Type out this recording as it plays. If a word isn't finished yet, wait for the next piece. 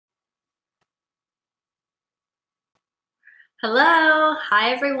Hello,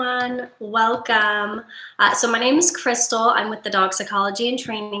 hi everyone, welcome. So my name is Crystal. I'm with the Dog Psychology and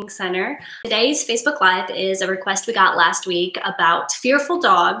Training Center. Today's Facebook Live is a request we got last week about fearful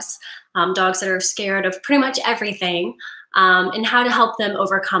dogs, dogs that are scared of pretty much everything, and how to help them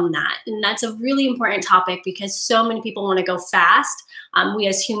overcome that. And that's a really important topic because so many people want to go fast. We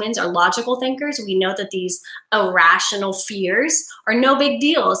as humans are logical thinkers. We know that these irrational fears are no big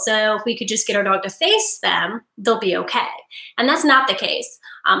deal. So if we could just get our dog to face them, they'll be okay. And that's not the case.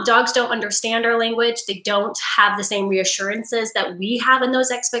 Dogs don't understand our language. They don't have the same reassurances that we have in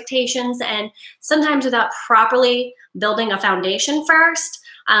those expectations. And sometimes without properly building a foundation first,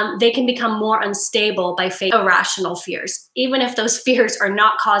 they can become more unstable by facing irrational fears. Even if those fears are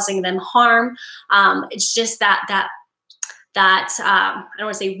not causing them harm, it's just that I don't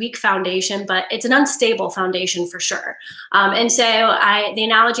want to say weak foundation, but it's an unstable foundation for sure. And so the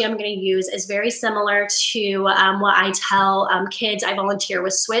analogy I'm going to use is very similar to what I tell kids. I volunteer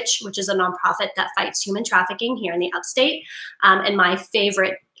with Switch, which is a nonprofit that fights human trafficking here in the upstate. And my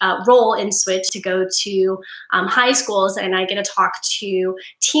favorite role in Switch to go to high schools, and I get to talk to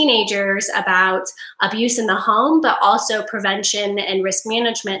teenagers about abuse in the home, but also prevention and risk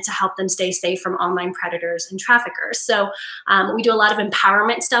management to help them stay safe from online predators and traffickers. So we do a lot of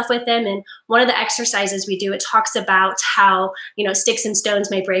empowerment stuff with them, and one of the exercises we do, it talks about how, you know, sticks and stones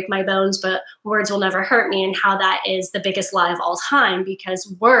may break my bones, but words will never hurt me, and how that is the biggest lie of all time,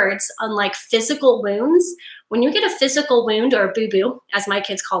 because words, unlike physical wounds, when you get a physical wound or a boo-boo, as my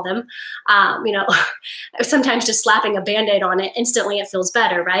kids call them, sometimes just slapping a Band-Aid on it, instantly it feels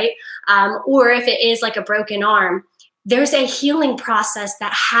better, right? Or if it is like a broken arm, there's a healing process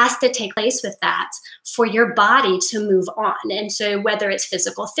that has to take place with that for your body to move on. And so whether it's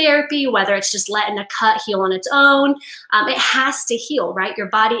physical therapy, whether it's just letting a cut heal on its own, it has to heal, right? Your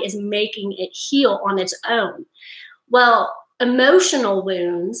body is making it heal on its own. Well, emotional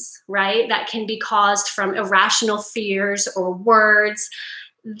wounds, right, that can be caused from irrational fears or words,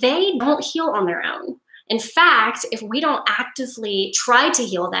 they don't heal on their own. In fact, if we don't actively try to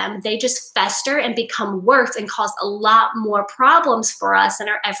heal them, they just fester and become worse and cause a lot more problems for us in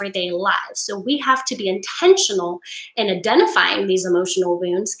our everyday lives. So we have to be intentional in identifying these emotional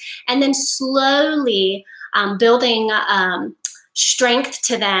wounds and then slowly building strength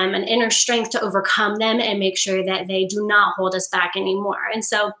to them, an inner strength to overcome them and make sure that they do not hold us back anymore. And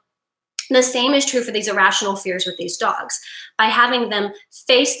so the same is true for these irrational fears with these dogs. By having them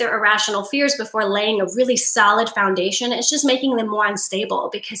face their irrational fears before laying a really solid foundation, it's just making them more unstable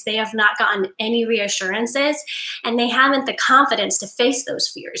because they have not gotten any reassurances and they haven't the confidence to face those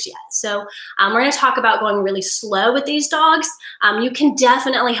fears yet. So we're going to talk about going really slow with these dogs. You can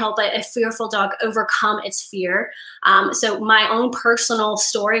definitely help a fearful dog overcome its fear. So my own personal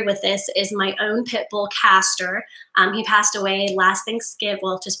story with this is my own pit bull, Castor. He passed away last Thanksgiving,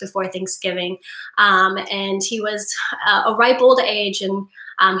 well, just before Thanksgiving. And he was a ripe old age, and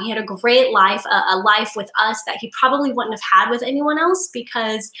he had a great life, a life with us that he probably wouldn't have had with anyone else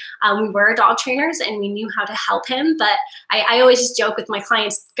because we were dog trainers and we knew how to help him. But I always just joke with my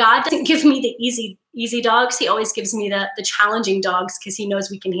clients, God doesn't give me the easy dogs. He always gives me the challenging dogs because he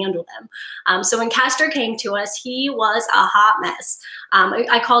knows we can handle them. So when Castor came to us, he was a hot mess.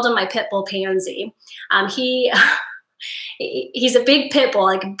 I called him my pit bull pansy. He's a big pit bull,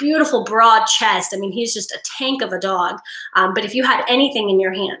 like a beautiful broad chest. I mean, he's just a tank of a dog. But if you had anything in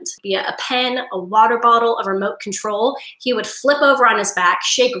your hand, be it a pen, a water bottle, a remote control, he would flip over on his back,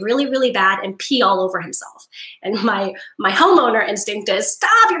 shake really, really bad, and pee all over himself. And my homeowner instinct is,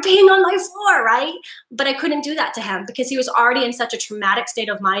 stop, you're peeing on my floor, right? But I couldn't do that to him because he was already in such a traumatic state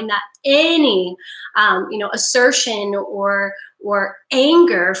of mind that any, assertion or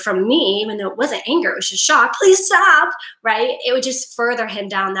anger from me, even though it wasn't anger, it was just shock, please stop, right? It would just further him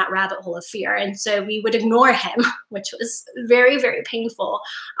down that rabbit hole of fear. And so we would ignore him, which was very, very painful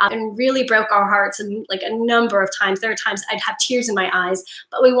and really broke our hearts. And like a number of times, there are times I'd have tears in my eyes,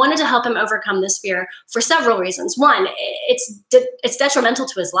 but we wanted to help him overcome this fear for several reasons. One, it's detrimental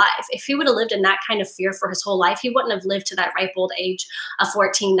to his life. If he would have lived in that kind of fear for his whole life, he wouldn't have lived to that ripe old age of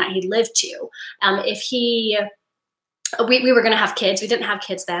 14 that he lived to. We were going to have kids. We didn't have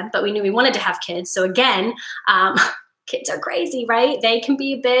kids then, but we knew we wanted to have kids. So again, kids are crazy, right? They can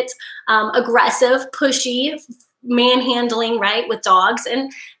be a bit aggressive, pushy, manhandling, right, with dogs.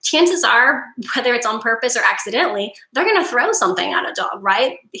 And chances are, whether it's on purpose or accidentally, they're going to throw something at a dog,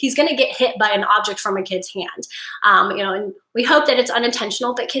 right? He's going to get hit by an object from a kid's hand. And we hope that it's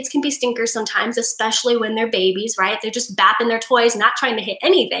unintentional, but kids can be stinkers sometimes, especially when they're babies, right? They're just bapping their toys, not trying to hit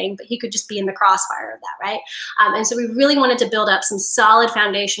anything, but he could just be in the crossfire of that, right? And so we really wanted to build up some solid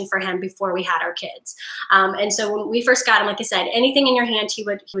foundation for him before we had our kids. And so when we first got him, like I said, anything in your hand, he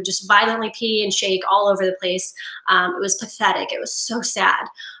would just violently pee and shake all over the place. It was pathetic. It was so sad.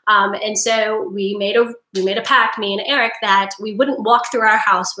 And so we made a pact, me and Eric, that we wouldn't walk through our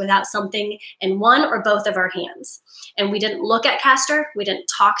house without something in one or both of our hands. And we didn't look at Castor. We didn't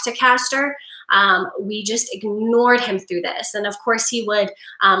talk to Castor. We just ignored him through this. And of course he would,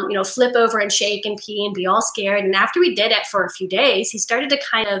 flip over and shake and pee and be all scared. And after we did it for a few days, he started to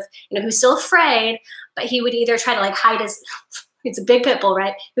kind of, he was still afraid, but he would either try to like hide his, it's a big pit bull,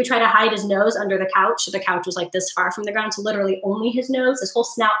 right? He would try to hide his nose under the couch. So the couch was like this far from the ground. So literally only his nose, his whole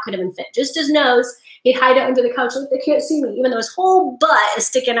snout could have been fit, just his nose. He'd hide it under the couch like, they can't see me, even though his whole butt is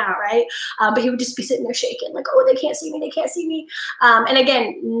sticking out, right? But he would just be sitting there shaking like, oh, they can't see me, they can't see me. And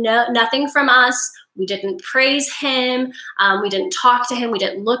again, nothing from us. We didn't praise him. We didn't talk to him. We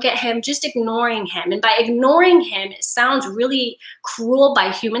didn't look at him, just ignoring him. And by ignoring him, it sounds really cruel by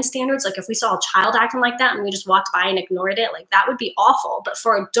human standards. Like if we saw a child acting like that and we just walked by and ignored it, like that would be awful. But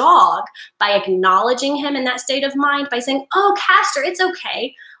for a dog, by acknowledging him in that state of mind, by saying, oh, Castor, it's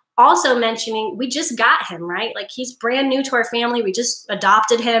okay. Also mentioning, we just got him, right? Like he's brand new to our family. We just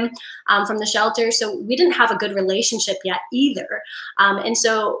adopted him from the shelter. So we didn't have a good relationship yet either. And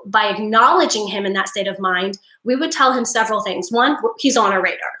so by acknowledging him in that state of mind, we would tell him several things. One, he's on our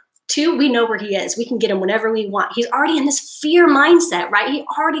radar. Two, we know where he is. We can get him whenever we want. He's already in this fear mindset, right? He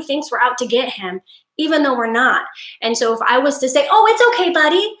already thinks we're out to get him, even though we're not. And so if I was to say, oh, it's okay,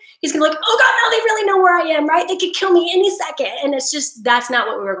 buddy, he's gonna be like, oh God, no, they really know where I am, right? They could kill me any second. And it's just, that's not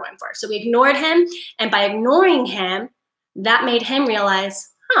what we were going for. So we ignored him. And by ignoring him, that made him realize,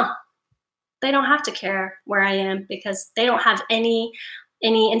 they don't have to care where I am because they don't have any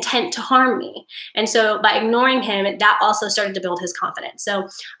intent to harm me. And so by ignoring him, that also started to build his confidence. So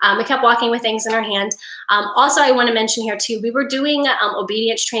we kept walking with things in our hand. Also, I want to mention here too, we were doing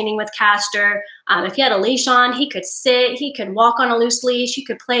obedience training with Castor. If he had a leash on, he could sit, he could walk on a loose leash, he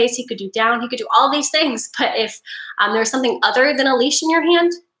could place, he could do down, he could do all these things. But if there was something other than a leash in your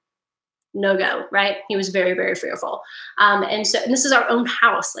hand, no go, right? He was very, very fearful. And this is our own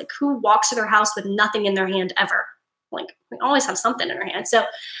house. Like who walks to their house with nothing in their hand ever? Like we always have something in our hand. So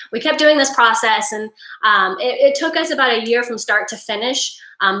we kept doing this process, and it took us about a year from start to finish.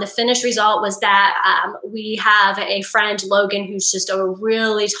 The finished result was that we have a friend, Logan, who's just a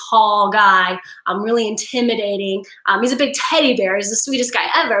really tall guy, really intimidating. He's a big teddy bear. He's the sweetest guy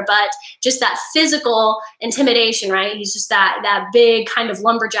ever, but just that physical intimidation, right? He's just that big kind of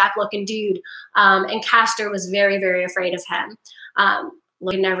lumberjack looking dude. And Castor was very, very afraid of him.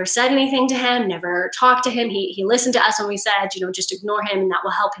 Logan never said anything to him, never talked to him. He listened to us when we said, just ignore him and that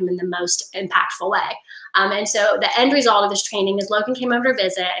will help him in the most impactful way. And so the end result of this training is Logan came over to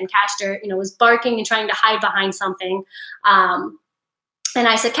visit and Castor, was barking and trying to hide behind something. And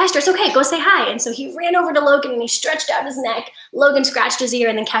I said, Castor, it's okay, go say hi. And so he ran over to Logan and he stretched out his neck. Logan scratched his ear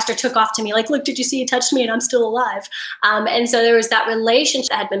and then Castor took off to me like, look, did you see he touched me and I'm still alive? And so there was that relationship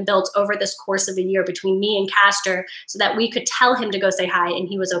that had been built over this course of a year between me and Castor so that we could tell him to go say hi and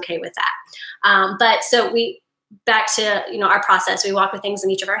he was okay with that. But so back to, our process, we walk with things in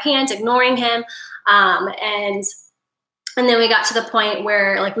each of our hands, ignoring him. And then we got to the point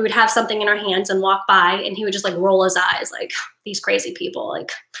where like we would have something in our hands and walk by and he would just like roll his eyes like these crazy people,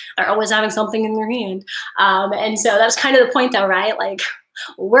 like they're always having something in their hand. And so that was kind of the point though, right? Like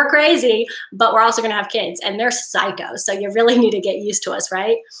we're crazy, but we're also going to have kids and they're psycho. So you really need to get used to us,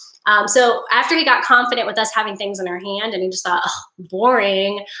 right? So after he got confident with us having things in our hand and he just thought, oh,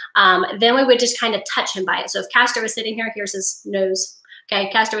 boring, then we would just kind of touch him by it. So if Castor was sitting here, here's his nose. Okay,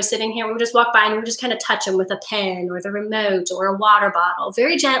 Castor was sitting here, we would just walk by and we would just kind of touch him with a pen or the remote or a water bottle,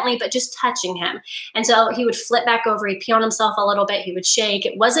 very gently, but just touching him. And so he would flip back over, he'd pee on himself a little bit, he would shake.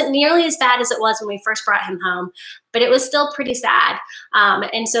 It wasn't nearly as bad as it was when we first brought him home, but it was still pretty sad.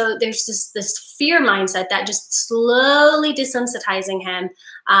 And so there's this fear mindset that just slowly desensitizing him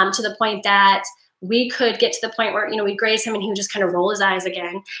to the point that we could get to the point where, we'd graze him and he would just kind of roll his eyes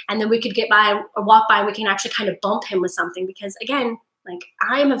again. And then we could get by or walk by and we can actually kind of bump him with something because again, like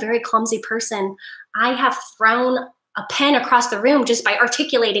I am a very clumsy person. I have thrown a pen across the room just by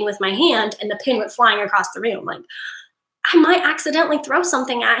articulating with my hand and the pin went flying across the room. Like I might accidentally throw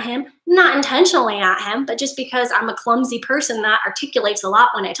something at him, not intentionally at him, but just because I'm a clumsy person that articulates a lot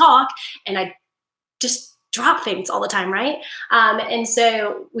when I talk and I just drop things all the time, right? And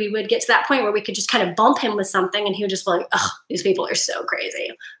so we would get to that point where we could just kind of bump him with something and he would just be like, oh, these people are so crazy.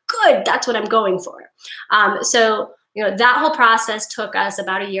 Good, that's what I'm going for. So, you know, that whole process took us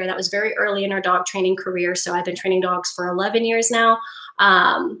about a year. That was very early in our dog training career. So I've been training dogs for 11 years now.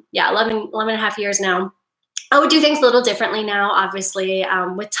 11 and a half years now. I would do things a little differently now, obviously,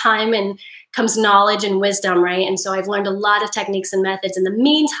 with time and comes knowledge and wisdom, right? And so I've learned a lot of techniques and methods in the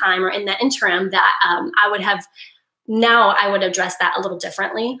meantime or in the interim that I would address that a little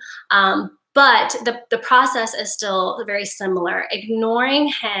differently. But the process is still very similar. Ignoring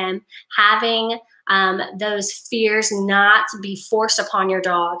him, having those fears not be forced upon your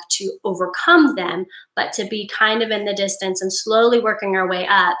dog to overcome them, but to be kind of in the distance and slowly working our way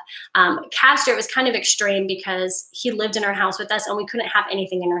up. Castor was kind of extreme because he lived in our house with us and we couldn't have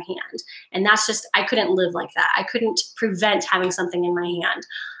anything in our hand. And that's just, I couldn't live like that. I couldn't prevent having something in my hand.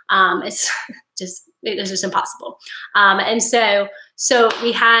 It was just impossible. And so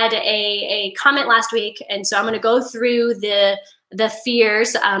we had a comment last week. And so I'm going to go through the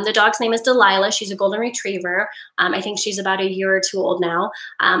fears. The dog's name is Delilah. She's a golden retriever. I think she's about a year or two old now.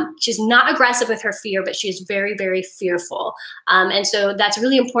 She's not aggressive with her fear, but she's very, very fearful. And so that's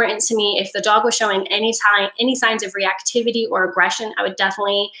really important to me. If the dog was showing any signs of reactivity or aggression, I would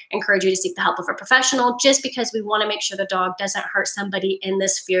definitely encourage you to seek the help of a professional, just because we want to make sure the dog doesn't hurt somebody in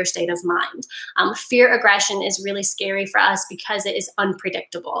this fear state of mind. Fear aggression is really scary for us because it is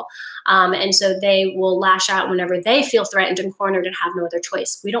unpredictable. And so they will lash out whenever they feel threatened and cornered and have no other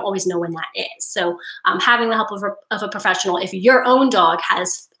choice. We don't always know when that is. So having the help of a professional, if your own dog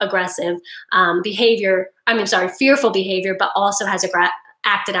has aggressive fearful behavior, but also has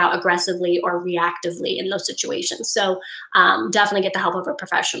acted out aggressively or reactively in those situations. So definitely get the help of a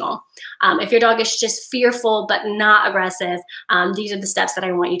professional. If your dog is just fearful but not aggressive, these are the steps that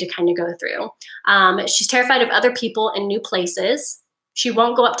I want you to kind of go through. She's terrified of other people in new places. She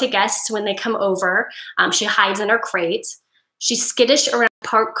won't go up to guests when they come over. She hides in her crate. She's skittish around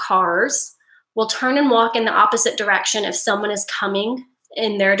parked cars, will turn and walk in the opposite direction if someone is coming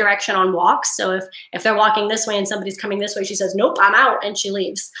in their direction on walks. So if they're walking this way and somebody's coming this way, she says, nope, I'm out, and she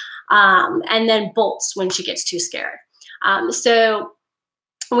leaves. And then bolts when she gets too scared. So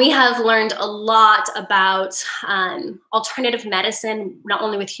we have learned a lot about alternative medicine, not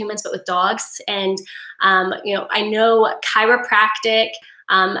only with humans, but with dogs. And, I know chiropractic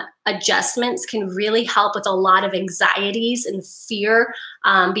adjustments can really help with a lot of anxieties and fear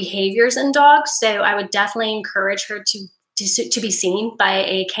behaviors in dogs. So I would definitely encourage her to be seen by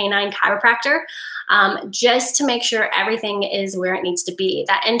a canine chiropractor, just to make sure everything is where it needs to be.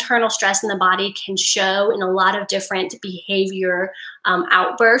 That internal stress in the body can show in a lot of different behavior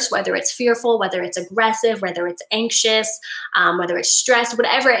outbursts, whether it's fearful, whether it's aggressive, whether it's anxious, whether it's stressed,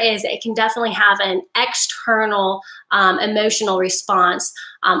 whatever it is, it can definitely have an external emotional response,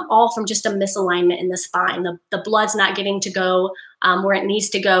 all from just a misalignment in the spine. The blood's not getting to go where it needs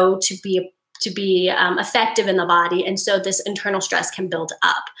to go to be effective in the body. And so this internal stress can build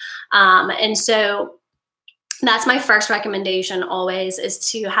up. And so that's my first recommendation always, is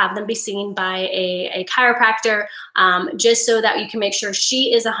to have them be seen by a chiropractor, just so that you can make sure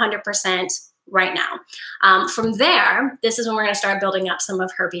she is 100% right now. From there, this is when we're going to start building up some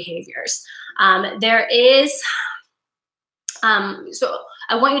of her behaviors. So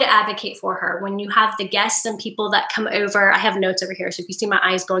I want you to advocate for her. When you have the guests and people that come over, I have notes over here. So if you see my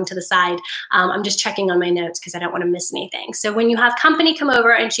eyes going to the side, I'm just checking on my notes because I don't want to miss anything. So when you have company come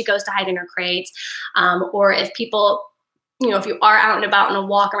over and she goes to hide in her crate, or if people, if you are out and about on a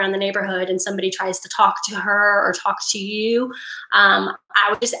walk around the neighborhood and somebody tries to talk to her or talk to you, I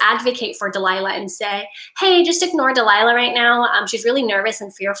would just advocate for Delilah and say, hey, just ignore Delilah right now. She's really nervous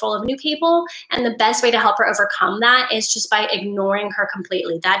and fearful of new people. And the best way to help her overcome that is just by ignoring her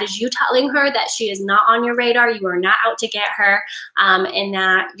completely. That is you telling her that she is not on your radar. You are not out to get her, and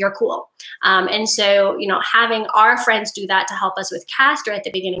that you're cool. And so, having our friends do that to help us with Castor at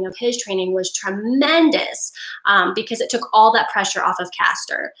the beginning of his training was tremendous, because it took all that pressure off of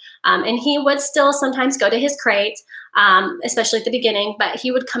Castor. And he would still sometimes go to his crate, especially at the beginning, but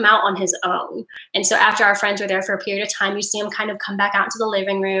he would come out on his own. And so after our friends were there for a period of time, you see him kind of come back out into the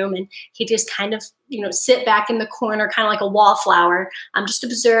living room, and he just kind of, sit back in the corner, kind of like a wallflower, just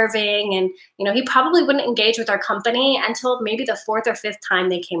observing. And, he probably wouldn't engage with our company until maybe the 4th or 5th time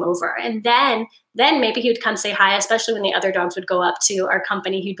they came over. And then maybe he would come say hi, especially when the other dogs would go up to our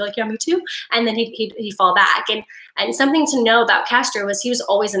company. He'd be like, yeah, me too. And then he'd fall back. And something to know about Castor was he was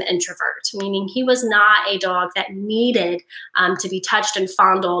always an introvert, meaning he was not a dog that needed to be touched and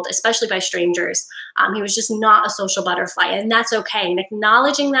fondled, especially by strangers. He was just not a social butterfly, and that's okay. And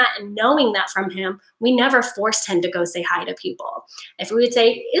acknowledging that and knowing that from him we never forced him to go say hi to people. If we would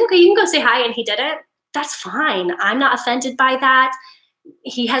say, okay, you can go say hi, and he didn't, that's fine. I'm not offended by that.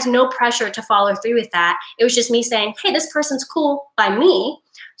 He has no pressure to follow through with that. It was just me saying, hey, this person's cool by me.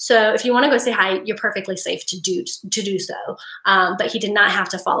 So if you want to go say hi, you're perfectly safe to do so. But he did not have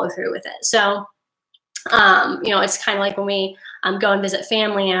to follow through with it. So, you know, it's kind of like when we go and visit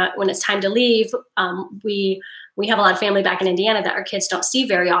family when it's time to leave. We have a lot of family back in Indiana that our kids don't see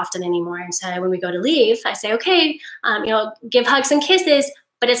very often anymore. And so when we go to leave, I say, okay, you know, give hugs and kisses,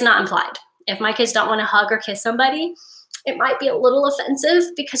 but it's not implied. If my kids don't want to hug or kiss somebody, it might be a little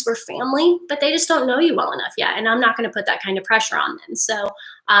offensive because we're family, but they just don't know you well enough yet. And I'm not going to put that kind of pressure on them. So,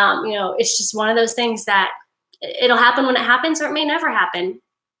 you know, it's just one of those things that it'll happen when it happens, or it may never happen.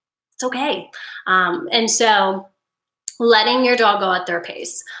 It's okay. And so letting your dog go at their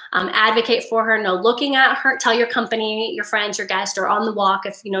pace, advocate for her, no looking at her, tell your company, your friends, your guests, or on the walk,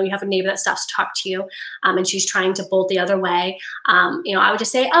 if you know you have a neighbor that stops to talk to you and she's trying to bolt the other way, you know, I would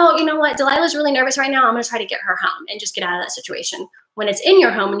just say, oh, you know what, Delilah's really nervous right now. I'm going to try to get her home, and just get out of that situation. When it's in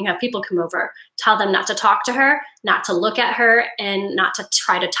your home and you have people come over, tell them not to talk to her, not to look at her, and not to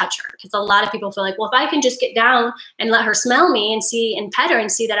try to touch her. Because a lot of people feel like, well, if I can just get down and let her smell me and see and pet her and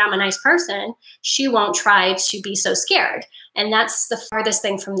see that I'm a nice person, she won't try to be so scared. And that's the farthest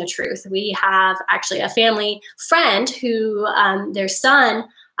thing from the truth. We have actually a family friend who their son,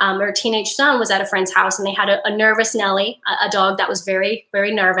 their teenage son, was at a friend's house, and they had a nervous Nellie, a dog that was very,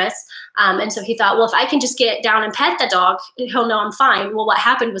 very nervous. And so he thought, well, if I can just get down and pet the dog, he'll know I'm fine. Well, what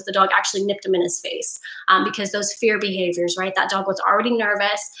happened was the dog actually nipped him in his face because those fear behaviors, right? That dog was already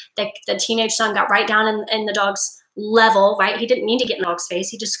nervous. The teenage son got right down in the dog's level, right? He didn't need to get in the dog's face.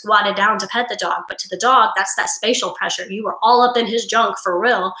 He just squatted down to pet the dog. But to the dog, that's that spatial pressure. You were all up in his junk for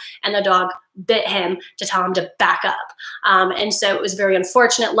real. And the dog bit him to tell him to back up. And so it was very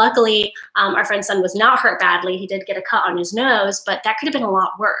unfortunate. Luckily, our friend's son was not hurt badly. He did get a cut on his nose, but that could have been a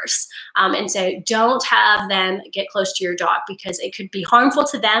lot worse. And so don't have them get close to your dog, because it could be harmful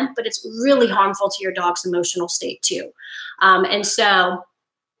to them, but it's really harmful to your dog's emotional state too. And so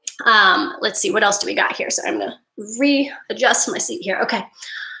let's see, what else do we got here? So I'm going to readjust my seat here. Okay.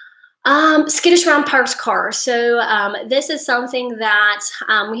 Skittish around parked cars. So this is something that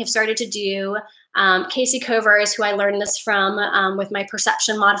we have started to do. Casey Cover is who I learned this from with my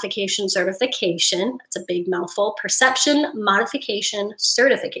perception modification certification. It's a big mouthful, perception modification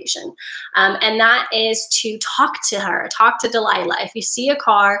certification. And that is to talk to her, talk to Delilah. If you see a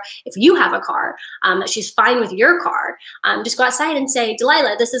car, if you have a car, that she's fine with your car, just go outside and say,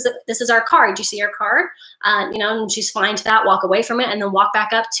 Delilah, this is our car. Did you see our car? You know, and she's fine to that, walk away from it, and then walk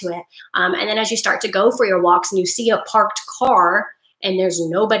back up to it. And then as you start to go for your walks and you see a parked car, and there's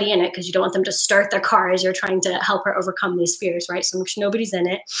nobody in it, because you don't want them to start their car as you're trying to help her overcome these fears, right? So make sure nobody's in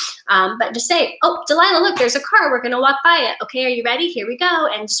it. But just say, oh, Delilah, look, there's a car. We're going to walk by it. Okay, are you ready? Here we go.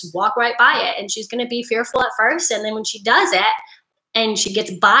 And just walk right by it. And she's going to be fearful at first. And then when she does it, and she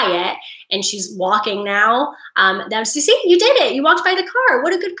gets by it, and she's walking now, then see, you did it. You walked by the car.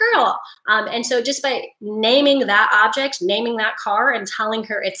 What a good girl. And so just by naming that object, naming that car, and telling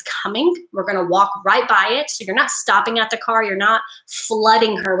her it's coming, we're going to walk right by it. So you're not stopping at the car. You're not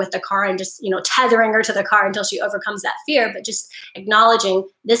flooding her with the car and just, you know, tethering her to the car until she overcomes that fear, but just acknowledging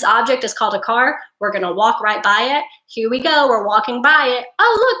this object is called a car. We're going to walk right by it. Here we go. We're walking by it.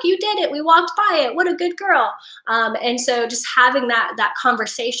 Oh, look, you did it. We walked by it. What a good girl. And so just having that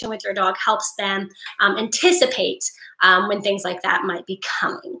conversation with your dog helps them anticipate when things like that might be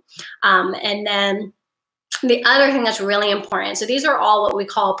coming. And then the other thing that's really important, so these are all what we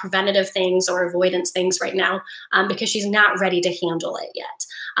call preventative things or avoidance things right now, because she's not ready to handle it yet.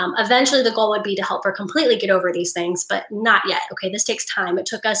 Eventually, the goal would be to help her completely get over these things, but not yet. Okay, this takes time. It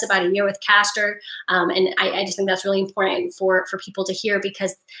took us about a year with Castor, and I just think that's really important for people to hear,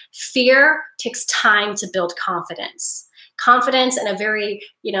 because fear takes time to build confidence. Confidence in a very,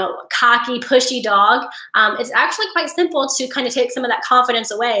 you know, cocky, pushy dog, it's actually quite simple to kind of take some of that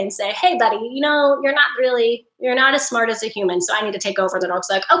confidence away and say, hey, buddy, you know, you're not as smart as a human, so I need to take over. The dog's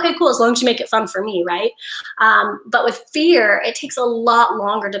like, okay, cool, as long as you make it fun for me, right? But with fear, it takes a lot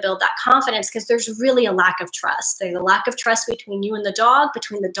longer to build that confidence, because there's really a lack of trust. There's a lack of trust between you and the dog,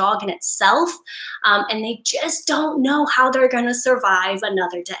 between the dog and itself, and they just don't know how they're going to survive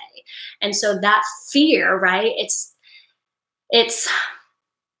another day. And so that fear, right, it's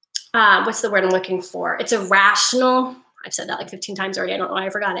what's the word I'm looking for? It's irrational. I've said that like 15 times already. I don't know why I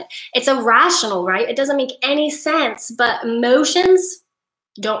forgot it. It's irrational, right? It doesn't make any sense, but emotions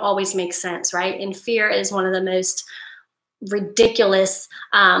don't always make sense, right? And fear is one of the most ridiculous,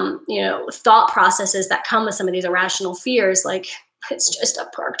 you know, thought processes that come with some of these irrational fears. Like, it's just a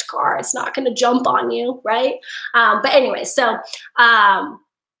parked car. It's not going to jump on you, right? But anyway, so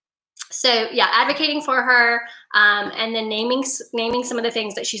yeah, advocating for her, and then naming some of the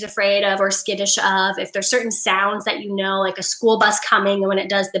things that she's afraid of or skittish of. If there's certain sounds that you know, like a school bus coming, and when it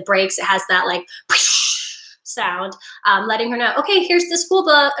does the brakes, it has that like sound. Letting her know, okay, here's the school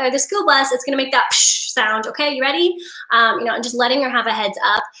bus. It's going to make that sound. Okay, you ready? And just letting her have a heads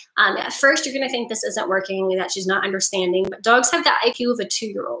up. At first, you're going to think this isn't working, that she's not understanding. But dogs have the IQ of a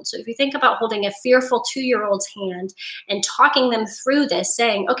 2-year-old. So if you think about holding a fearful 2-year-old's hand and talking them through this,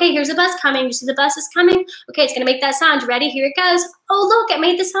 saying, okay, here's a bus coming. You see the bus is coming? Okay, it's going to make that sound. Ready? Here it goes. Oh, look, it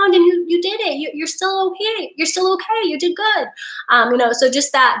made the sound and you did it. You're still okay. You're still okay. You did good. So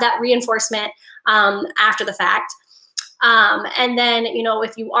just that reinforcement after the fact. And then,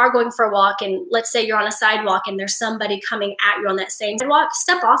 if you are going for a walk and let's say you're on a sidewalk and there's somebody coming at you on that same sidewalk,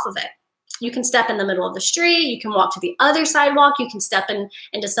 step off of it. You can step in the middle of the street. You can walk to the other sidewalk. You can step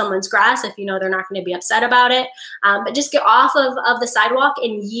into someone's grass if you know they're not going to be upset about it. But just get off of the sidewalk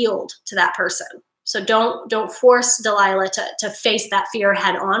and yield to that person. So don't force Delilah to face that fear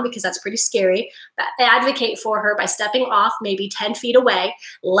head on, because that's pretty scary. But advocate for her by stepping off maybe 10 feet away,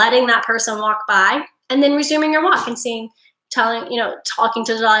 letting that person walk by, and then resuming your walk and talking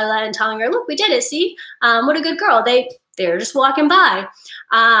to Delilah and telling her, look, we did it. See, what a good girl. They're just walking by.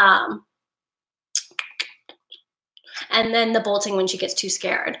 And then the bolting when she gets too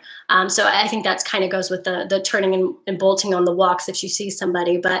scared. So I think that's kind of goes with the turning and bolting on the walks if you see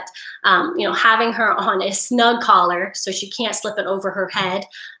somebody. But, having her on a snug collar so she can't slip it over her head,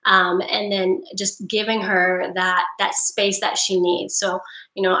 and then just giving her that space that she needs. So,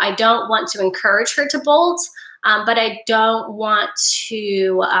 I don't want to encourage her to bolt, but I don't want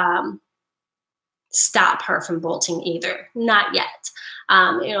to stop her from bolting either. Not yet.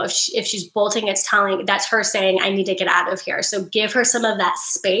 If she's bolting, that's her saying, I need to get out of here. So give her some of that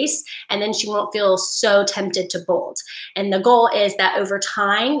space, and then she won't feel so tempted to bolt. And the goal is that over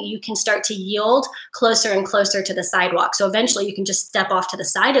time, you can start to yield closer and closer to the sidewalk. So eventually you can just step off to the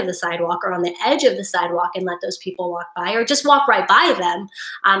side of the sidewalk or on the edge of the sidewalk and let those people walk by, or just walk right by them.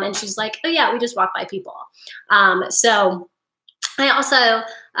 And she's like, oh yeah, we just walk by people. So I also,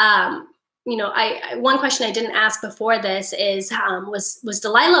 one question I didn't ask before this is, was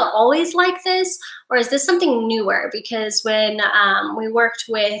Delilah always like this, or is this something newer? Because when we worked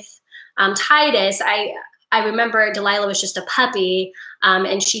with Titus, I remember Delilah was just a puppy,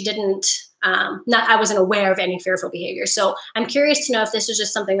 and she didn't, I wasn't aware of any fearful behavior. So I'm curious to know if this is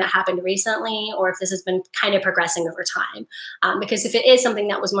just something that happened recently, or if this has been kind of progressing over time. Because if it is something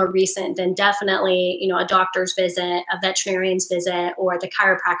that was more recent, then definitely, a doctor's visit, a veterinarian's visit, or the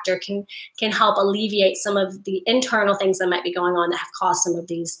chiropractor can help alleviate some of the internal things that might be going on that have caused some of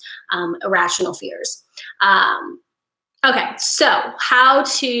these irrational fears. Okay, so how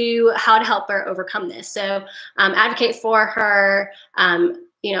to help her overcome this? So advocate for her,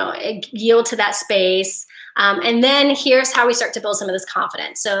 yield to that space. And then here's how we start to build some of this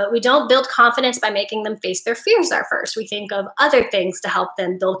confidence. So we don't build confidence by making them face their fears at first. We think of other things to help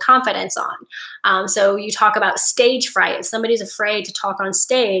them build confidence on. So you talk about stage fright. If somebody's afraid to talk on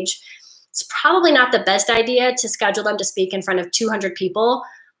stage, it's probably not the best idea to schedule them to speak in front of 200 people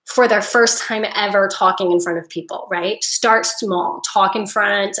for their first time ever talking in front of people, right? Start small. Talk in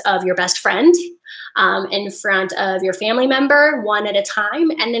front of your best friend, in front of your family member, one at a time,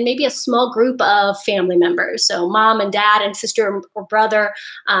 and then maybe a small group of family members. So mom and dad and sister or brother,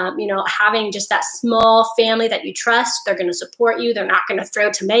 having just that small family that you trust. They're going to support you. They're not going to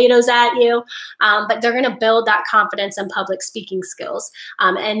throw tomatoes at you, but they're going to build that confidence and public speaking skills.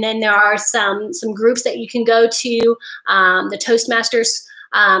 And then there are some groups that you can go to, the Toastmasters.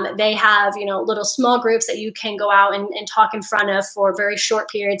 They have, little small groups that you can go out and talk in front of for very short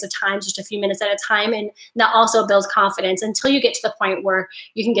periods of time, just a few minutes at a time. And that also builds confidence until you get to the point where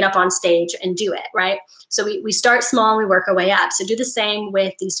you can get up on stage and do it, right? So we start small and we work our way up. So do the same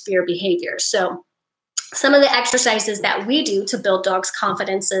with these fear behaviors. So some of the exercises that we do to build dogs'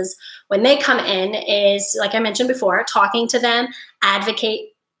 confidences when they come in is, like I mentioned before, talking to them, advocate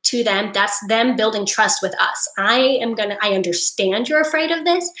to them. That's them building trust with us. I understand you're afraid of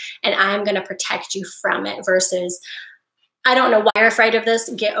this, and I'm going to protect you from it, versus, I don't know why you're afraid of this.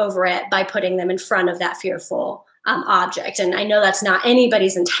 Get over it by putting them in front of that fearful object. And I know that's not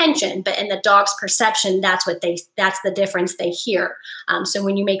anybody's intention, but in the dog's perception, that's the difference they hear. So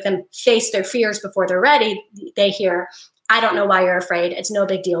when you make them face their fears before they're ready, they hear, I don't know why you're afraid. It's no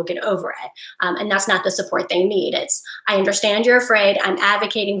big deal. Get over it. And that's not the support they need. It's, I understand you're afraid. I'm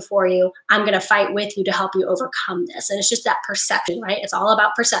advocating for you. I'm going to fight with you to help you overcome this. And it's just that perception, right? It's all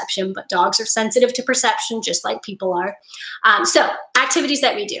about perception, but dogs are sensitive to perception just like people are. So activities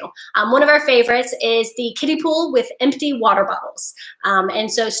that we do. One of our favorites is the kiddie pool with empty water bottles. And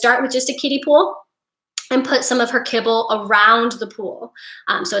so start with just a kiddie pool and put some of her kibble around the pool.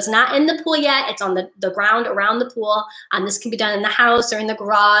 So it's not in the pool yet, it's on the ground around the pool. This can be done in the house or in the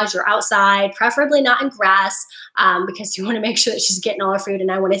garage or outside, preferably not in grass, because you wanna make sure that she's getting all her food,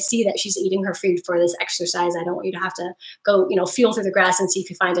 and I wanna see that she's eating her food for this exercise. I don't want you to have to go, feel through the grass and see if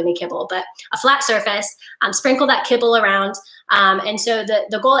you find any kibble, but a flat surface, sprinkle that kibble around. And so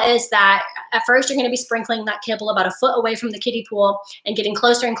the goal is that at first you're gonna be sprinkling that kibble about a foot away from the kiddie pool and getting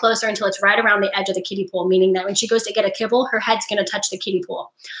closer and closer until it's right around the edge of the kiddie pool, meaning that when she goes to get a kibble, her head's gonna touch the kiddie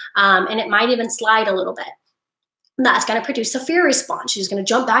pool. And it might even slide a little bit. And that's gonna produce a fear response. She's gonna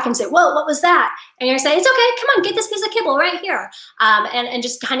jump back and say, whoa, what was that? And you're gonna say, it's okay, come on, get this piece of kibble right here. And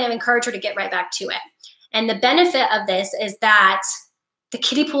just kind of encourage her to get right back to it. And the benefit of this is that the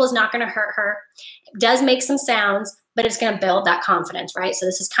kiddie pool is not gonna hurt her. It does make some sounds, but it's going to build that confidence, right? So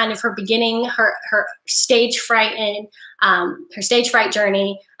this is kind of her beginning, her stage fright her stage fright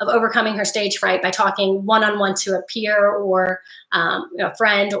journey of overcoming her stage fright by talking one-on-one to a peer or a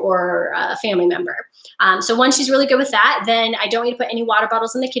friend or a family member. So once she's really good with that, then I don't need to put any water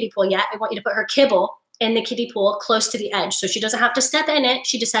bottles in the kiddie pool yet. I want you to put her kibble in the kiddie pool close to the edge. So she doesn't have to step in it.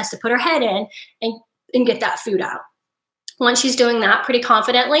 She just has to put her head in and get that food out. Once she's doing that pretty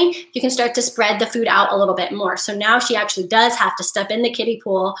confidently, you can start to spread the food out a little bit more. So now she actually does have to step in the kiddie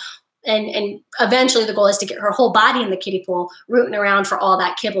pool, and eventually the goal is to get her whole body in the kiddie pool, rooting around for all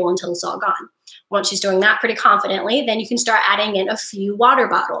that kibble until it's all gone. Once she's doing that pretty confidently, then you can start adding in a few water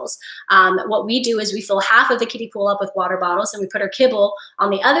bottles. What we do is we fill half of the kiddie pool up with water bottles, and we put her kibble on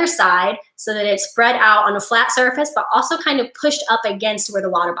the other side so that it's spread out on a flat surface, but also kind of pushed up against where the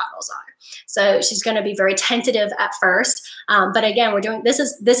water bottles are. So she's going to be very tentative at first, but again, we're doing this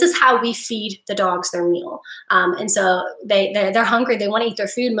is how we feed the dogs their meal, and so they're hungry. They want to eat their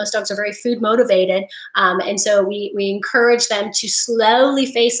food. Most dogs are very food motivated, and so we encourage them to slowly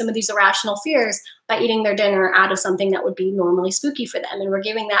face some of these irrational fears by eating their dinner out of something that would be normally spooky for them, and we're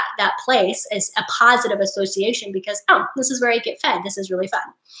giving that place as a positive association because, oh, this is where I get fed. This is really fun.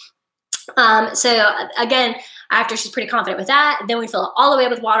 So again, after she's pretty confident with that, then we fill it all the way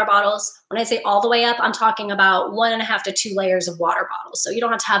up with water bottles. When I say all the way up, I'm talking about 1.5 to 2 layers of water bottles. So you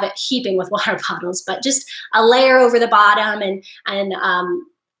don't have to have it heaping with water bottles, but just a layer over the bottom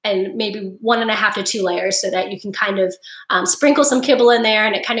and maybe 1.5 to 2 layers so that you can kind of sprinkle some kibble in there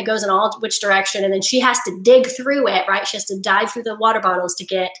and it kind of goes in all which direction. And then she has to dig through it, right? She has to dive through the water bottles to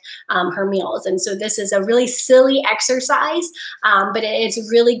get her meals. And so this is a really silly exercise, but it's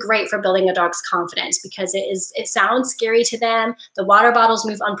really great for building a dog's confidence because it sounds scary to them. The water bottles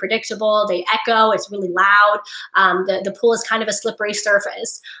move unpredictable. They echo. It's really loud. The pool is kind of a slippery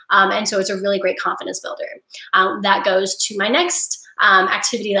surface. And so it's a really great confidence builder. That goes to my next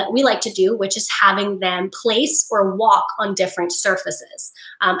activity that we like to do, which is having them place or walk on different surfaces.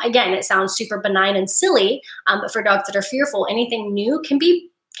 Again, it sounds super benign and silly, but for dogs that are fearful, anything new can be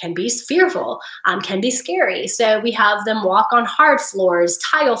fearful, can be scary. So we have them walk on hard floors,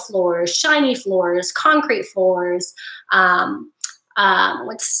 tile floors, shiny floors, concrete floors.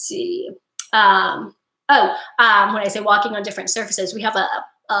 Let's see. When I say walking on different surfaces, we have a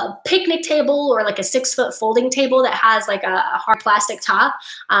picnic table or like a 6-foot folding table that has like a hard plastic top.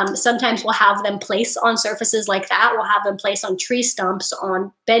 Sometimes we'll have them place on surfaces like that. We'll have them place on tree stumps, on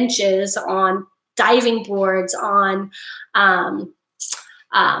benches, on diving boards, on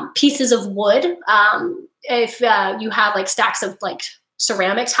pieces of wood. If you have like stacks of like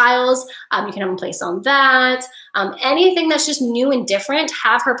ceramic tiles, you can have them place on that. Anything that's just new and different,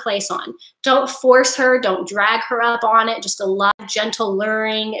 have her place on. Don't force her, don't drag her up on it, just a lot of gentle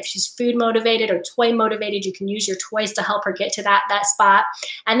luring. If she's food motivated or toy motivated, you can use your toys to help her get to that spot.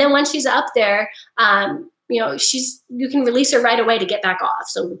 And then once she's up there, you can release her right away to get back off.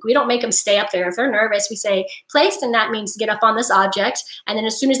 So we don't make them stay up there. If they're nervous, we say placed, and that means get up on this object. And then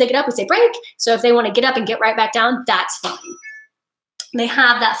as soon as they get up, we say break. So if they want to get up and get right back down, that's fine. They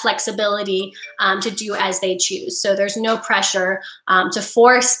have that flexibility to do as they choose. So there's no pressure to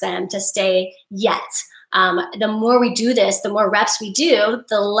force them to stay yet. The more we do this, the more reps we do,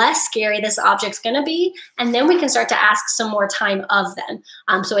 the less scary this object's gonna be. And then we can start to ask some more time of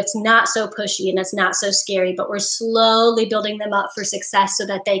them. So it's not so pushy and it's not so scary, but we're slowly building them up for success so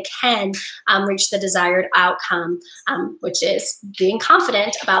that they can reach the desired outcome, which is being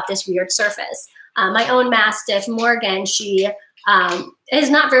confident about this weird surface. My own Mastiff, Morgan, she's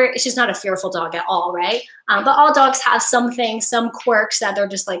not a fearful dog at all, right? But all dogs have some quirks that they're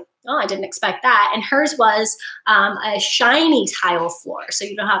just like, oh, I didn't expect that. And hers was a shiny tile floor. So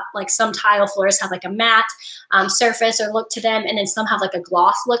you know how like some tile floors have like a matte surface or look to them, and then some have like a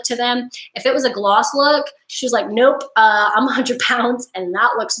gloss look to them. If it was a gloss look, she was like, nope, I'm 100 pounds and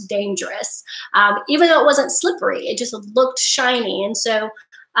that looks dangerous. Even though it wasn't slippery, it just looked shiny. And so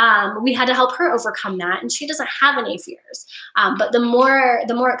we had to help her overcome that, and she doesn't have any fears. But the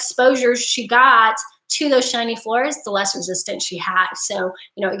more exposure she got to those shiny floors, the less resistance she had. So,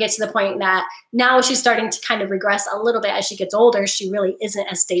 you know, it gets to the point that now she's starting to kind of regress a little bit as she gets older. She really isn't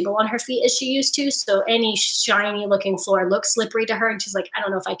as stable on her feet as she used to. So any shiny looking floor looks slippery to her. And she's like, I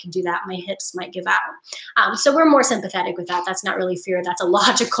don't know if I can do that. My hips might give out. So we're more sympathetic with that. That's not really fear. That's a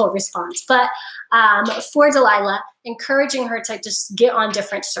logical response. But for Delilah, encouraging her to just get on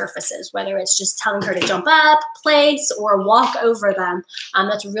different surfaces, whether it's just telling her to jump up, place, or walk over them,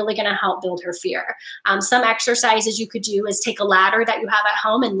 that's really going to help build her fear. Some exercises you could do is take a ladder that you have at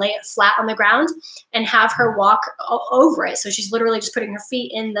home and lay it flat on the ground and have her walk over it. So she's literally just putting her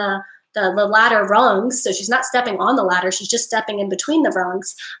feet in the ladder rungs. So she's not stepping on the ladder. She's just stepping in between the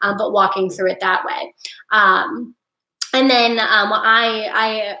rungs, but walking through it that way. And then what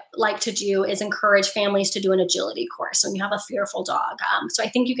I like to do is encourage families to do an agility course when you have a fearful dog. So I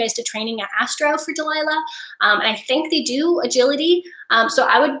think you guys did training at Astro for Delilah, and I think they do agility. So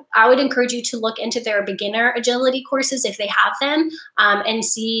I would encourage you to look into their beginner agility courses if they have them, and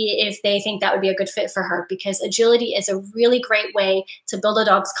see if they think that would be a good fit for her, because agility is a really great way to build a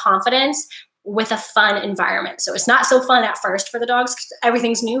dog's confidence with a fun environment. So it's not so fun at first for the dogs because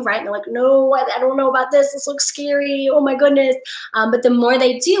everything's new, right? And they're like, no, I don't know about this. This looks scary. Oh my goodness. But the more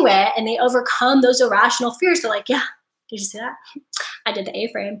they do it and they overcome those irrational fears, they're like, yeah, did you see that? I did the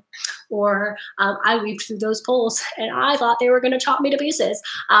A-frame, or I weaved through those poles and I thought they were going to chop me to pieces.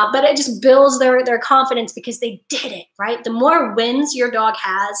 But it just builds their confidence because they did it, right? The more wins your dog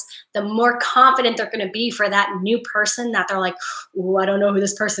has, the more confident they're going to be for that new person that they're like, oh, I don't know who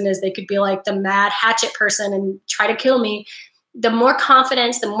this person is. They could be like the mad hatchet person and try to kill me. The more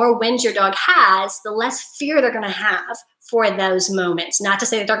confidence, the more wins your dog has, the less fear they're going to have for those moments. Not to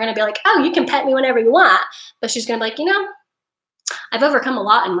say that they're going to be like, oh, you can pet me whenever you want, but she's going to be like, you know, I've overcome a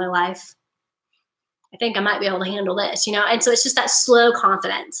lot in my life. I think I might be able to handle this, you know? And so it's just that slow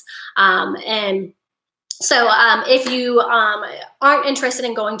confidence. And so if you aren't interested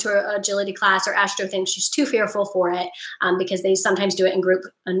in going to an agility class, or Astro thinks she's too fearful for it, because they sometimes do it in group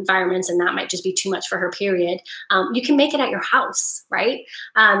environments and that might just be too much for her, period, you can make it at your house, right?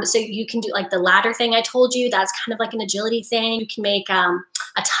 So you can do like the ladder thing I told you. That's kind of like an agility thing. You can make a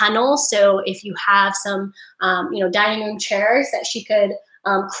tunnel. So if you have some, dining room chairs that she could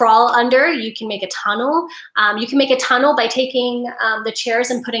crawl under, you can make a tunnel. You can make a tunnel by taking the chairs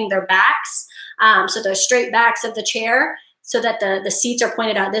and putting their backs, so the straight backs of the chair, so that the seats are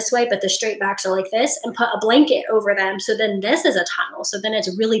pointed out this way, but the straight backs are like this, and put a blanket over them. So then this is a tunnel. So then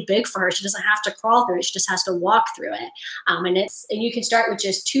it's really big for her. She doesn't have to crawl through it. She just has to walk through it. And you can start with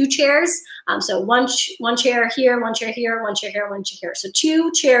just 2 chairs. So one chair here, one chair here, one chair here, one chair here. So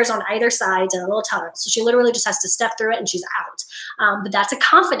 2 chairs on either side and a little tunnel. So she literally just has to step through it and she's out. But that's a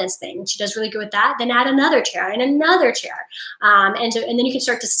confidence thing. She does really good with that. Then add another chair and another chair. And then you can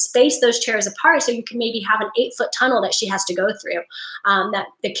start to space those chairs apart. So you can maybe have an 8-foot tunnel that she has to go through, that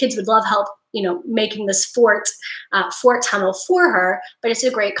the kids would love help, making this fort tunnel for her, but it's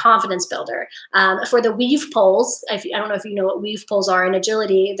a great confidence builder. For the weave poles, I don't know if you know what weave poles are in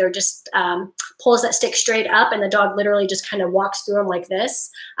agility. They're just poles that stick straight up and the dog literally just kind of walks through them like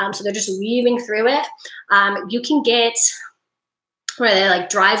this. So they're just weaving through it. You can get, what are they, like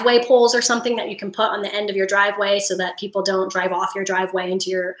driveway poles or something that you can put on the end of your driveway so that people don't drive off your driveway into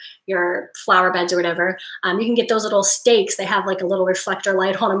your flower beds or whatever. You can get those little stakes. They have like a little reflector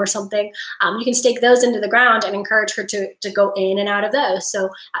light on them or something. You can stake those into the ground and encourage her to go in and out of those. So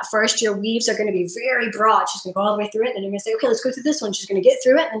at first your weaves are going to be very broad. She's going to go all the way through it. Then you're going to say, okay, let's go through this one. She's going to get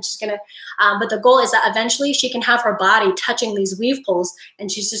through it. And she's going to, but the goal is that eventually she can have her body touching these weave poles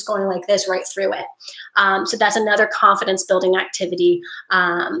and she's just going like this right through it. So that's another confidence building activity.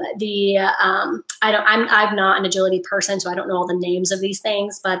 I'm not an agility person, so I don't know all the names of these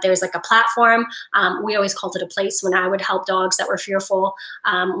things, but there's like a platform. We always called it a place when I would help dogs that were fearful.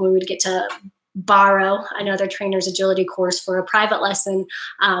 We would get to borrow another trainer's agility course for a private lesson,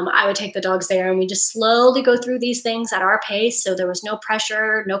 I would take the dogs there and we just slowly go through these things at our pace. So there was no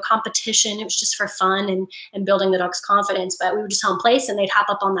pressure, no competition. It was just for fun and building the dog's confidence. But we would just home place and they'd hop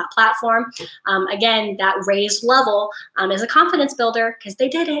up on that platform. Again, that raised level is a confidence builder because they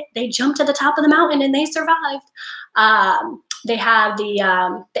did it. They jumped to the top of the mountain and they survived. They have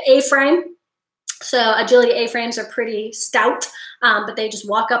the A-frame. So agility A-frames are pretty stout, but they just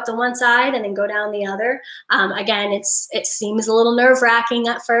walk up the one side and then go down the other. Again, it seems a little nerve-wracking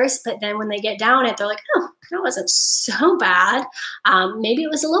at first, but then when they get down it, they're like, oh, that wasn't so bad. Maybe it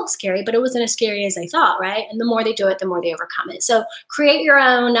was a little scary, but it wasn't as scary as I thought, right? And the more they do it, the more they overcome it. So create your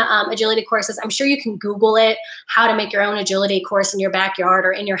own agility courses. I'm sure you can Google it, how to make your own agility course in your backyard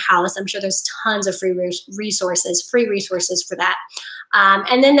or in your house. I'm sure there's tons of free resources for that.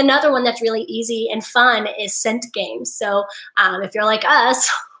 And then another one that's really easy and fun is scent games. So if you're like us,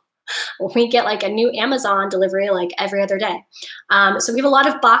 we get like a new Amazon delivery like every other day. So we have a lot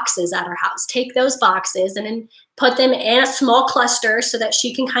of boxes at our house. Take those boxes and then put them in a small cluster so that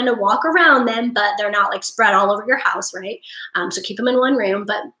she can kind of walk around them, but they're not like spread all over your house, right? So keep them in one room,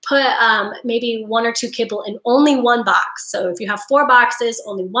 but put maybe 1 or 2 kibble in only one box. So if you have 4 boxes,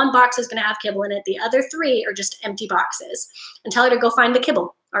 only one box is going to have kibble in it. The other 3 are just empty boxes. And tell her to go find the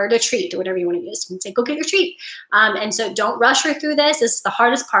kibble or the treat or whatever you want to use. You can say, go get your treat. And so don't rush her through this. This is the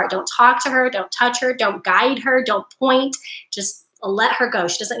hardest part. Don't talk to her. Don't touch her. Don't guide her. Don't point. Just let her go.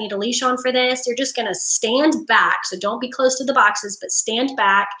 She doesn't need a leash on for this. You're just going to stand back. So don't be close to the boxes, but stand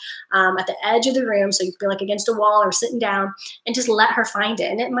back at the edge of the room. So you can be like against a wall or sitting down and just let her find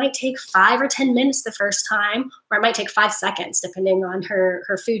it. And it might take 5 or 10 minutes the first time, or it might take 5 seconds depending on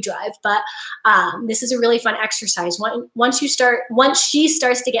her food drive. But this is a really fun exercise. Once she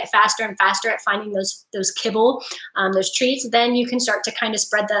starts to get faster and faster at finding those kibble, those treats, then you can start to kind of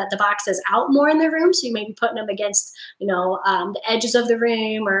spread the boxes out more in the room. So you may be putting them against, the edges of the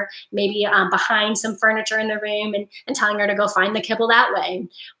room, or maybe behind some furniture in the room, and telling her to go find the kibble that way. And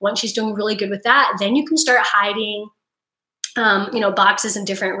once she's doing really good with that, then you can start hiding boxes in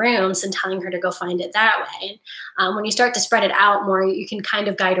different rooms and telling her to go find it that way. And when you start to spread it out more, you can kind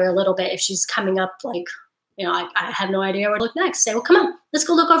of guide her a little bit. If she's coming up like, I have no idea where to look next, say, well, come on, let's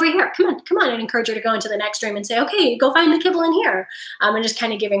go look over here. Come on. And encourage her to go into the next room and say, okay, go find the kibble in here. And just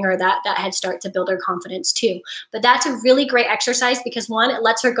kind of giving her that head start to build her confidence too. But that's a really great exercise because 1, it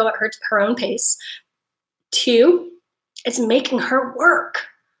lets her go at her own pace. 2, it's making her work.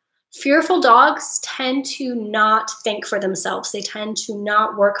 Fearful dogs tend to not think for themselves. They tend to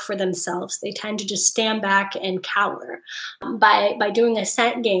not work for themselves. They tend to just stand back and cower. By doing a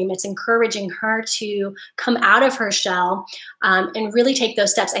scent game, it's encouraging her to come out of her shell and really take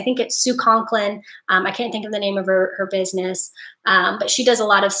those steps. I think it's Sue Conklin. I can't think of the name of her business, but she does a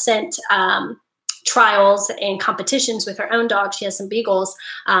lot of scent trials and competitions with her own dog. She has some beagles.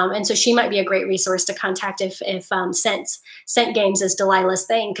 And so she might be a great resource to contact if scent games is Delilah's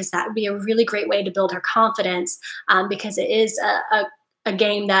thing, because that would be a really great way to build her confidence because it is a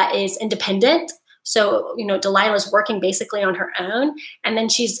game that is independent. So, Delilah's working basically on her own, and then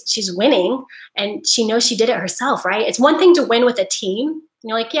she's winning and she knows she did it herself, right? It's one thing to win with a team.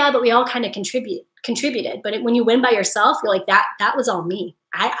 You're like, yeah, but we all kind of contributed. But when you win by yourself, you're like, that was all me.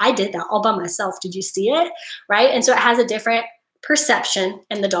 I did that all by myself. Did you see it? Right? And so it has a different perception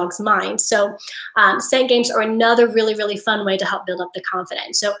in the dog's mind. So scent games are another really, really fun way to help build up the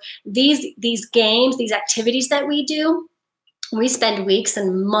confidence. So these games, these activities that we do, we spend weeks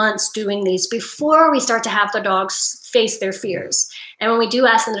and months doing these before we start to have the dogs face their fears. And when we do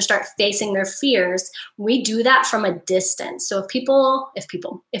ask them to start facing their fears, we do that from a distance. So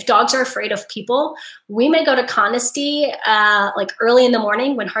if dogs are afraid of people, we may go to Conisty like early in the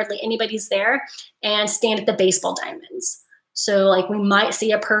morning when hardly anybody's there and stand at the baseball diamonds. So like we might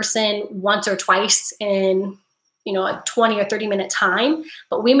see a person once or twice in a 20 or 30 minute time,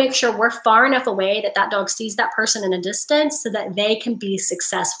 but we make sure we're far enough away that dog sees that person in a distance so that they can be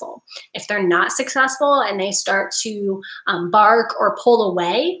successful. If they're not successful and they start to bark or pull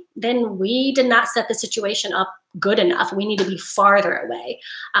away, then we did not set the situation up good enough. We need to be farther away.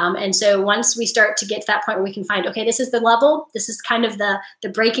 And so once we start to get to that point where we can find, okay, this is the level, this is kind of the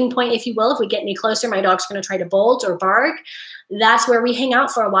breaking point, if you will. If we get any closer, my dog's going to try to bolt or bark. That's where we hang out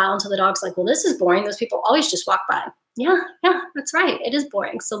for a while until the dog's like, well, this is boring. Those people always just walk by. Yeah, that's right. It is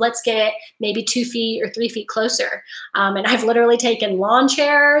boring. So let's get maybe 2 feet or 3 feet closer. And I've literally taken lawn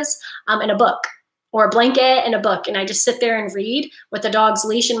chairs and a book. or a blanket and a book. And I just sit there and read with the dog's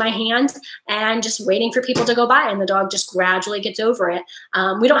leash in my hand and just waiting for people to go by. And the dog just gradually gets over it.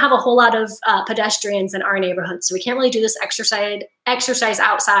 We don't have a whole lot of pedestrians in our neighborhood, so we can't really do this exercise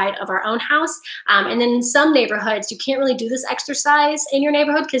outside of our own house. And then in some neighborhoods, you can't really do this exercise in your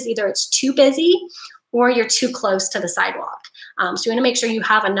neighborhood because either it's too busy or you're too close to the sidewalk. So you want to make sure you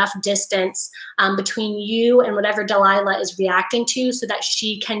have enough distance between you and whatever Delilah is reacting to so that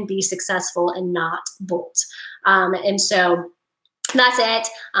she can be successful and not bolt. And so that's it.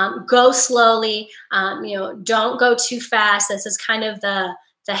 Go slowly. Don't go too fast. This is kind of the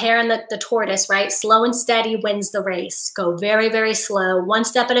hare and the tortoise, right? Slow and steady wins the race. Go very, very slow, one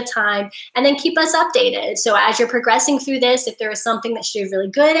step at a time, and then keep us updated. So as you're progressing through this, if there is something that she's really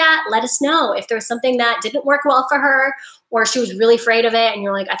good at, let us know. If there's something that didn't work well for her, or she was really afraid of it and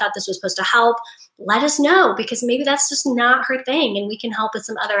you're like, I thought this was supposed to help, let us know, because maybe that's just not her thing and we can help with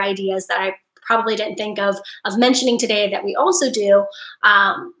some other ideas that I probably didn't think of mentioning today that we also do.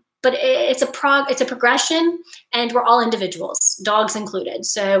 But it's a progression, and we're all individuals, dogs included.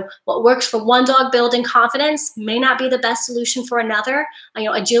 So what works for one dog building confidence may not be the best solution for another.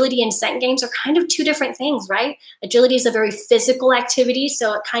 Agility and scent games are kind of two different things, right? Agility is a very physical activity,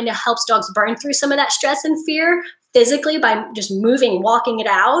 so it kind of helps dogs burn through some of that stress and fear physically by just moving, walking it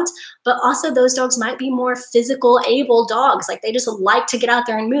out. But also those dogs might be more physical able dogs, like they just like to get out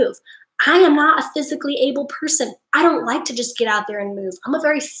there and move. I am not a physically able person. I don't like to just get out there and move. I'm a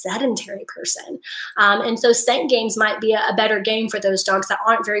very sedentary person. And so scent games might be a better game for those dogs that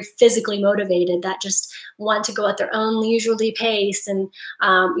aren't very physically motivated, that just want to go at their own leisurely pace. And,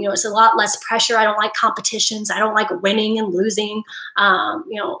 it's a lot less pressure. I don't like competitions. I don't like winning and losing.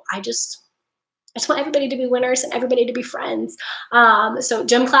 I just want everybody to be winners and everybody to be friends. So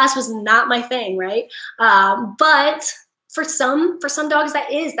gym class was not my thing, right? But for some dogs,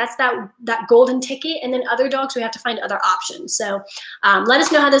 that's that golden ticket. And then other dogs, we have to find other options. So let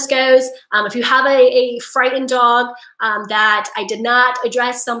us know how this goes. If you have a frightened dog that I did not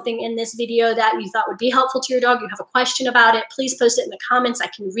address something in this video that you thought would be helpful to your dog, you have a question about it, please post it in the comments. I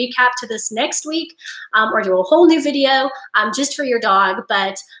can recap to this next week or do a whole new video just for your dog.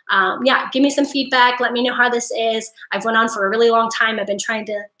 But yeah, give me some feedback. Let me know how this is. I've went on for a really long time. I've been trying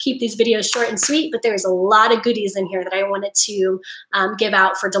to keep these videos short and sweet, but there's a lot of goodies in here that I wanted to give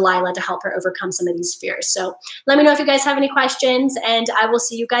out for Delilah to help her overcome some of these fears. So let me know if you guys have any questions, and I will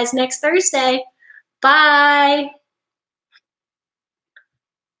see you guys next Thursday. Bye.